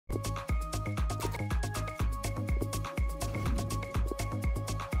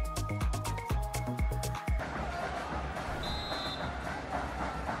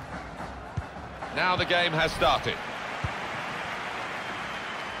Now the game has started.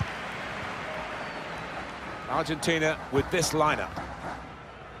 Argentina with this lineup.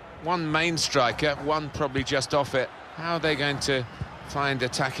 One main striker, one probably just off it. How are they going to find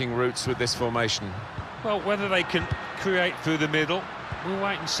attacking routes with this formation? Well, whether they can create through the middle, we'll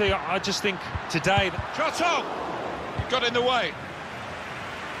wait and see. I just think today... Shot on! He got in the way.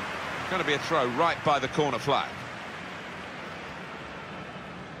 Going to be a throw right by the corner flag.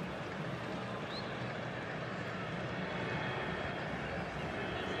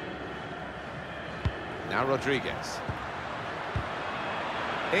 Now Rodriguez.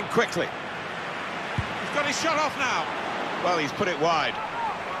 In quickly. He's got his shot off now. Well, he's put it wide.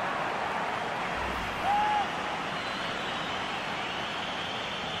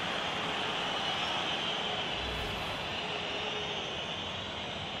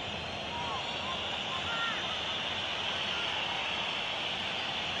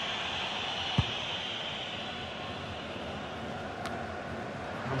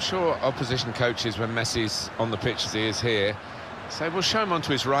 I'm sure opposition coaches, when Messi's on the pitch as he is here, say, well, show him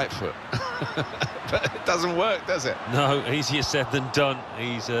onto his right foot. But it doesn't work, does it? No, easier said than done.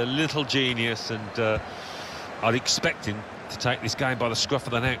 He's a little genius, and I'd expect him to take this game by the scruff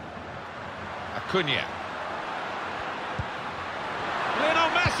of the neck. Acuna. Lionel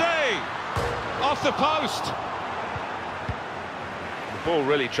Messi! Off the post! The ball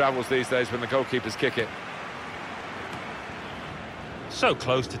really travels these days when the goalkeepers kick it. So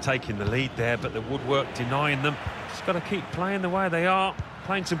close to taking the lead there, but the woodwork denying them. Just got to keep playing the way they are.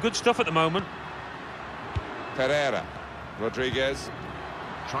 Playing some good stuff at the moment. Pereira. Rodriguez.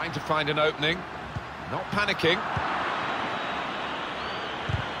 Trying to find an opening. Not panicking.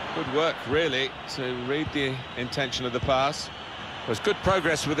 Good work, really, to read the intention of the pass. There's good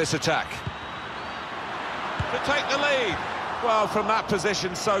progress with this attack. To take the lead. Well, from that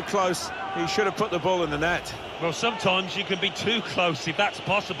position, so close, he should have put the ball in the net. Well, sometimes you can be too close if that's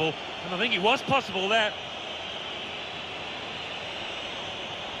possible, and I think it was possible there.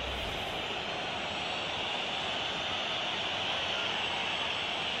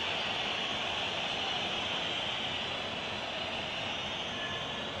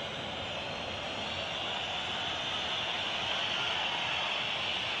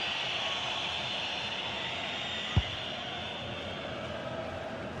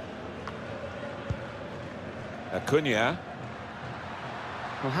 Acuna.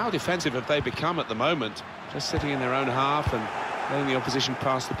 Well, how defensive have they become at the moment? Just sitting in their own half and letting the opposition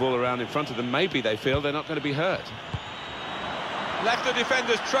pass the ball around in front of them. Maybe they feel they're not going to be hurt. Left the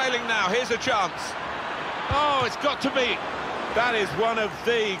defenders trailing now. Here's a chance. Oh, it's got to be. That is one of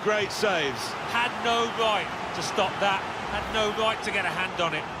the great saves. Had no right to stop that. Had no right to get a hand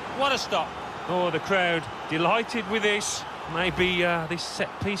on it. What a stop. Oh, the crowd delighted with this. Maybe this set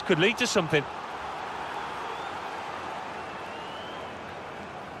piece could lead to something.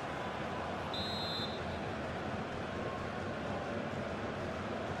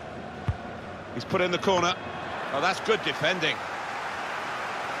 He's put in the corner. Oh, that's good defending.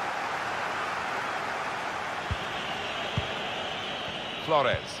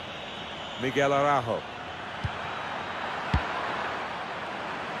 Flores. Miguel Araujo.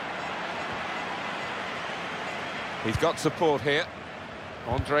 He's got support here.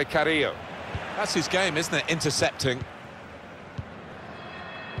 Andre Carrillo. That's his game, isn't it? Intercepting.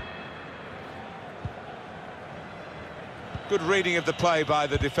 Good reading of the play by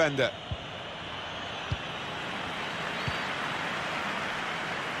the defender.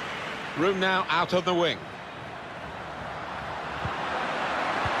 Room now out on the wing.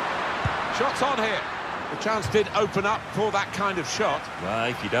 Shots on here. The chance did open up for that kind of shot. Well,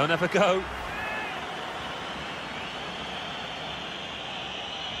 if you don't have a go.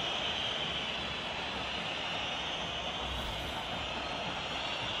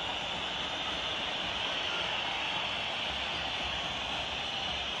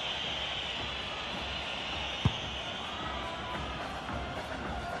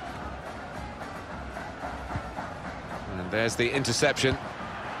 And there's the interception.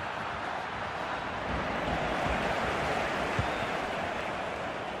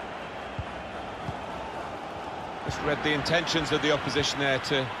 Just read the intentions of the opposition there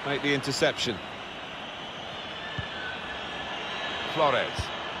to make the interception. Flores.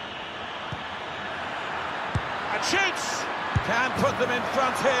 And shoots! Can put them in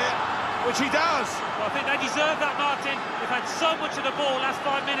front here, which he does. Well, I think they deserve that, Martin. They've had so much of the ball last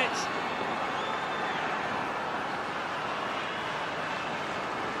 5 minutes.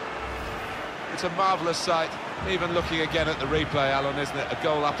 It's a marvellous sight, even looking again at the replay, Alan, isn't it? A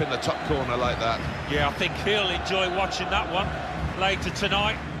goal up in the top corner like that. Yeah, I think he'll enjoy watching that one later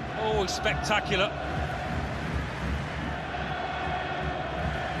tonight. Oh, spectacular.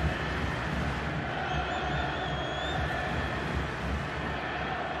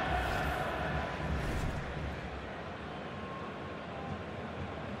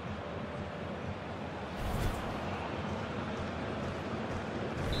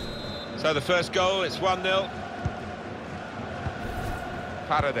 So the first goal, it's 1-0.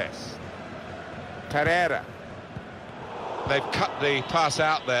 Paredes. Pereira. They've cut the pass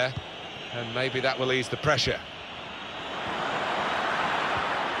out there, and maybe that will ease the pressure.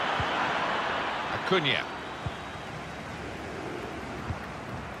 Acuna.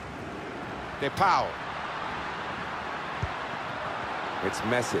 De Paul. It's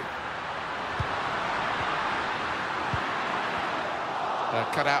Messi.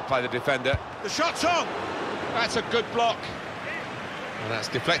 Cut out by the defender. The shot's on! That's a good block. And that's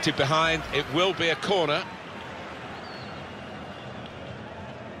deflected behind. It will be a corner.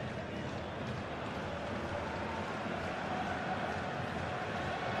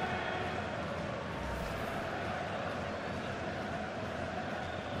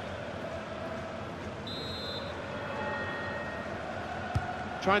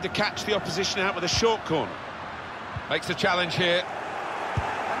 Trying to catch the opposition out with a short corner. Makes a challenge here.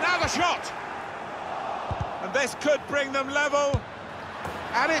 And now the shot! And this could bring them level.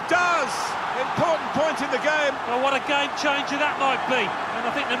 And it does! Important point in the game. Well, what a game changer that might be. And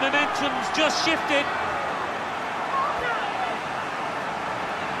I think the momentum's just shifted.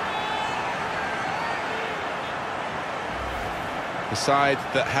 The side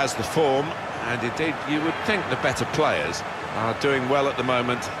that has the form, and indeed you would think the better players, are doing well at the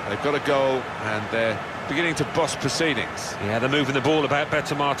moment. They've got a goal and they're beginning to boss proceedings. Yeah, they're moving the ball about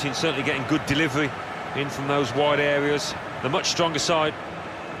better, Martin. Certainly getting good delivery in from those wide areas. The much stronger side.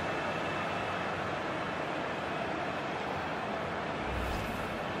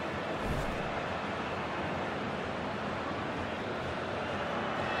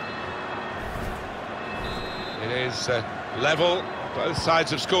 It is level. Both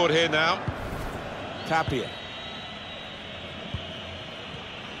sides have scored here now. Tapia.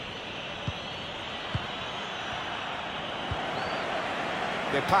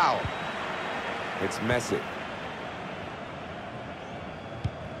 De Paul. It's Messi.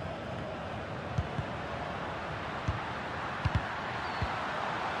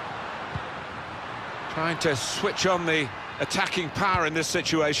 Trying to switch on the attacking power in this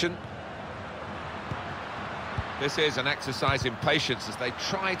situation. This is an exercise in patience as they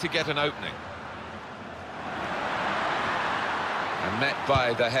try to get an opening. And met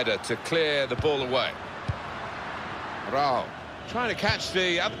by the header to clear the ball away. Raul trying to catch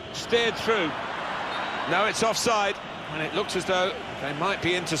the steered through. No, it's offside, and it looks as though they might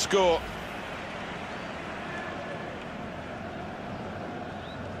be in to score.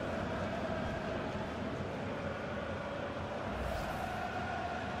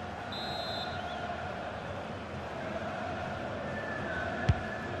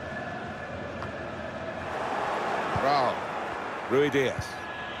 Raul. Rui Diaz.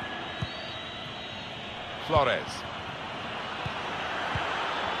 Flores.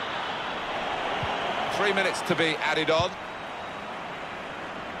 3 minutes to be added on.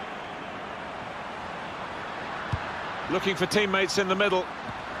 Looking for teammates in the middle.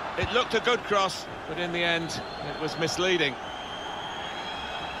 It looked a good cross, but in the end, it was misleading.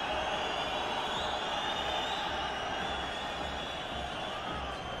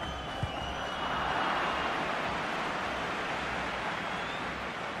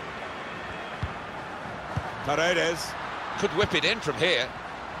 Paredes could whip it in from here.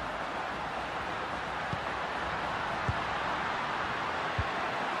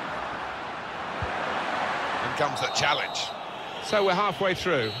 And comes the challenge. So we're halfway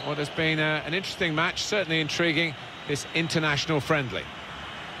through what has been an interesting match, certainly intriguing, this international friendly.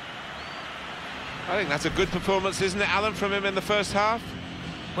 I think that's a good performance, isn't it, Alan, from him in the first half?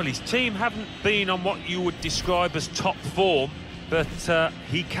 Well, his team haven't been on what you would describe as top form, but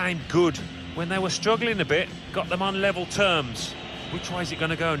he came good when they were struggling a bit, got them on level terms. Which way is it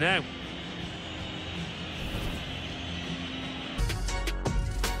going to go now?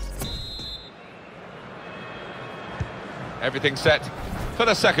 Everything set for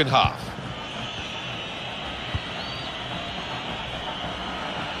the second half.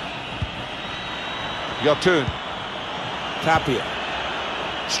 Yotun. Tapia.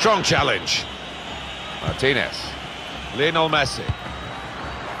 Strong challenge. Martinez. Lionel Messi.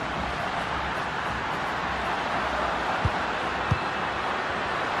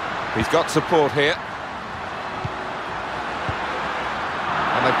 He's got support here.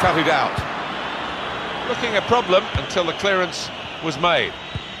 And they've cut it out. Looking a problem until the clearance was made.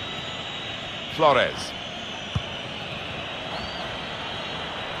 Flores.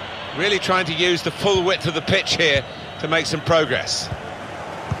 Really trying to use the full width of the pitch here to make some progress.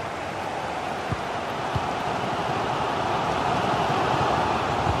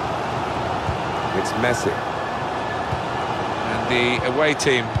 It's Messi. And the away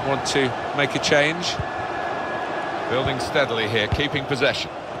team want to make a change. Building steadily here, keeping possession.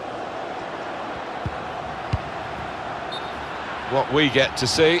 What we get to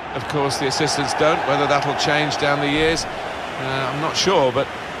see, of course, the assistants don't. Whether that'll change down the years, I'm not sure, but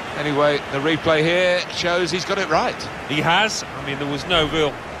anyway, the replay here shows he's got it right. He has. I mean, there was no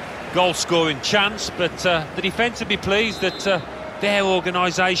real goal-scoring chance, but the defence would be pleased that their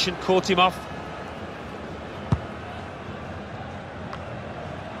organisation caught him off.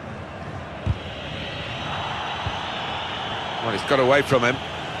 Well, he's got away from him.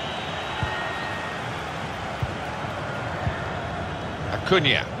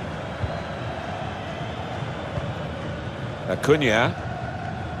 Acuna. Acuna.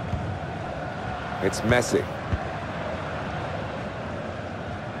 It's Messi.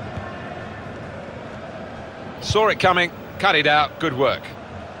 Saw it coming, cut it out, good work.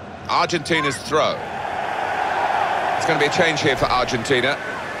 Argentina's throw. It's going to be a change here for Argentina.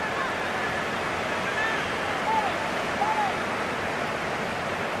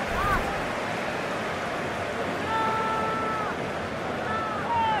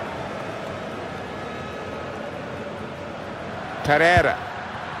 Pereira.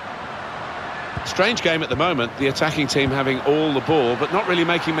 Strange game at the moment, the attacking team having all the ball, but not really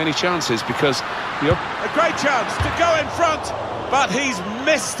making many chances because you're... A great chance to go in front, but he's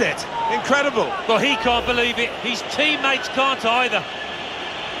missed it. Incredible. Well, he can't believe it. His teammates can't either.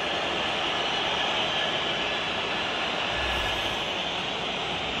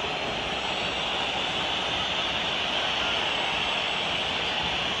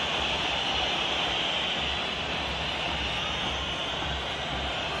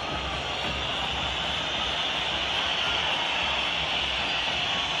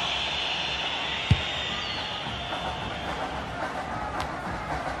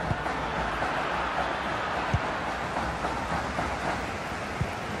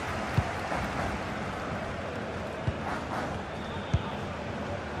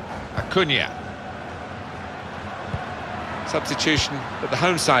 Acuna. Substitution that the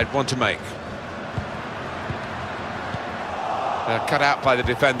home side want to make. They're cut out by the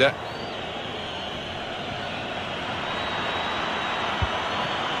defender.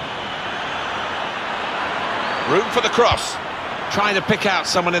 Room for the cross. Trying to pick out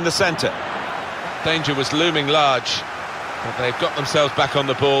someone in the centre. Danger was looming large, but they've got themselves back on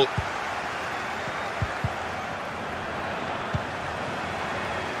the ball.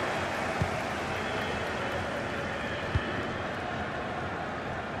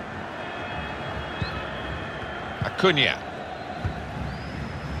 Acuna.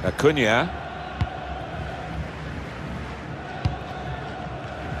 Acuna.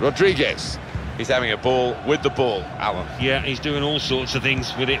 Rodriguez. He's having a ball with the ball, Alan. Yeah, he's doing all sorts of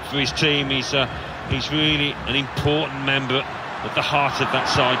things with it for his team. He's really an important member at the heart of that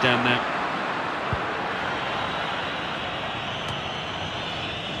side down there.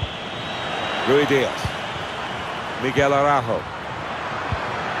 Rui Diaz. Miguel Araujo.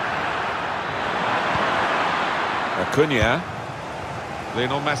 Acuna.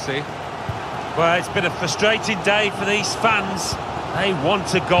 Lionel Messi. Well, it's been a frustrating day for these fans. They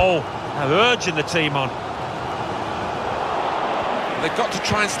want a goal. They're urging the team on. They've got to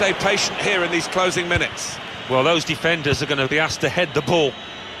try and stay patient here in these closing minutes. Well, those defenders are going to be asked to head the ball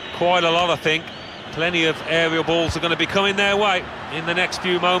quite a lot, I think. Plenty of aerial balls are going to be coming their way in the next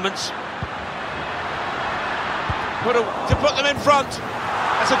few moments. To put them in front.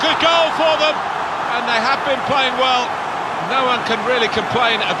 That's a good goal for them. And they have been playing well. No one can really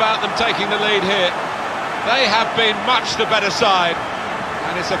complain about them taking the lead here. They have been much the better side.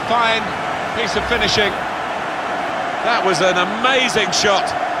 And it's a fine piece of finishing. That was an amazing shot.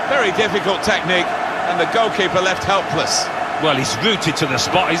 Very difficult technique. And the goalkeeper left helpless. Well, he's rooted to the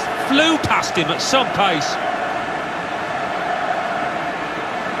spot. He flew past him at some pace.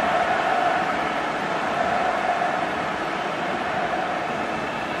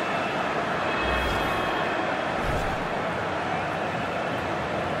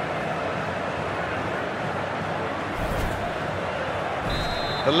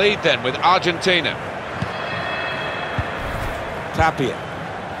 The lead then with Argentina. Tapia.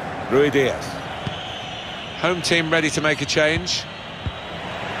 Rui Diaz. Home team ready to make a change.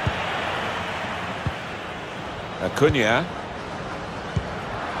 Acuna.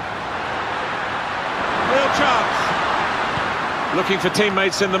 Real chance. Looking for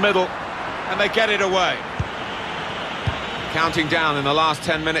teammates in the middle. and they get it away. Counting down in the last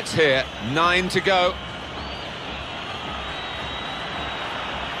 10 minutes here. 9 to go.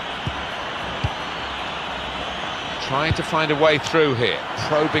 Trying to find a way through here.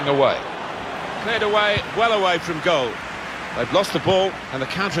 Probing away. Cleared away, well away from goal. They've lost the ball, and the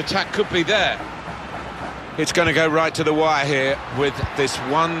counter-attack could be there. It's going to go right to the wire here with this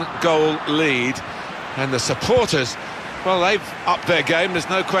one-goal lead. And the supporters, well, they've upped their game, there's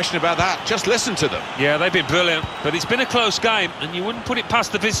no question about that. Just listen to them. Yeah, they've been brilliant, but it's been a close game, and you wouldn't put it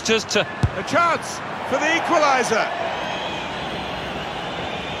past the visitors to... A chance for the equaliser.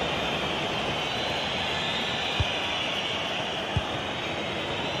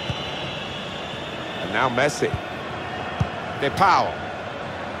 And now Messi. De Paul.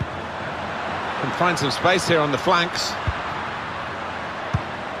 Can find some space here on the flanks.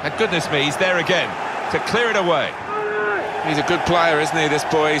 And goodness me, he's there again to clear it away. He's a good player, isn't he, this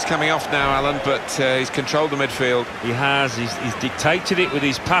boy? He's coming off now, Alan, but he's controlled the midfield. He has. He's dictated it with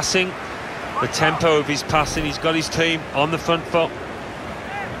his passing, the tempo of his passing. He's got his team on the front foot.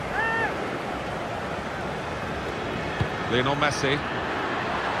 Lionel Messi.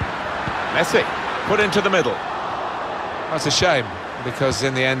 Messi put into the middle. That's a shame, because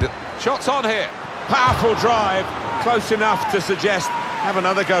in the end... Shots on here. Powerful drive. Close enough to suggest, have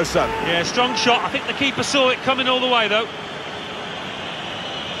another go, son. Yeah, strong shot. I think the keeper saw it coming all the way, though.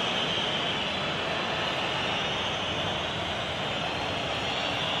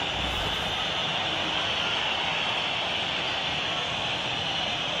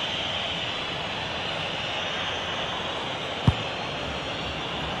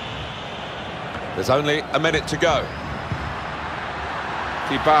 There's only a minute to go.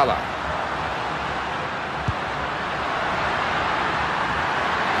 Dybala.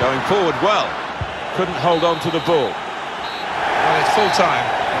 Going forward well. Couldn't hold on to the ball. Well, it's full-time.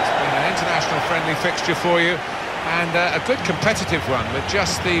 It's been an international friendly fixture for you, and a good competitive one with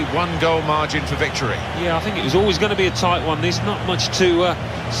just the one-goal margin for victory. Yeah, I think it was always going to be a tight one. There's not much to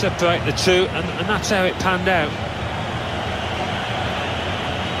separate the two, and that's how it panned out.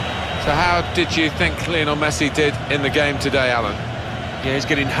 So how did you think Lionel Messi did in the game today, Alan? Yeah, he's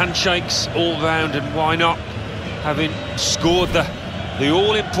getting handshakes all round, and why not? Having scored the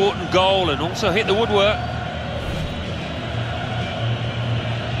all-important goal and also hit the woodwork.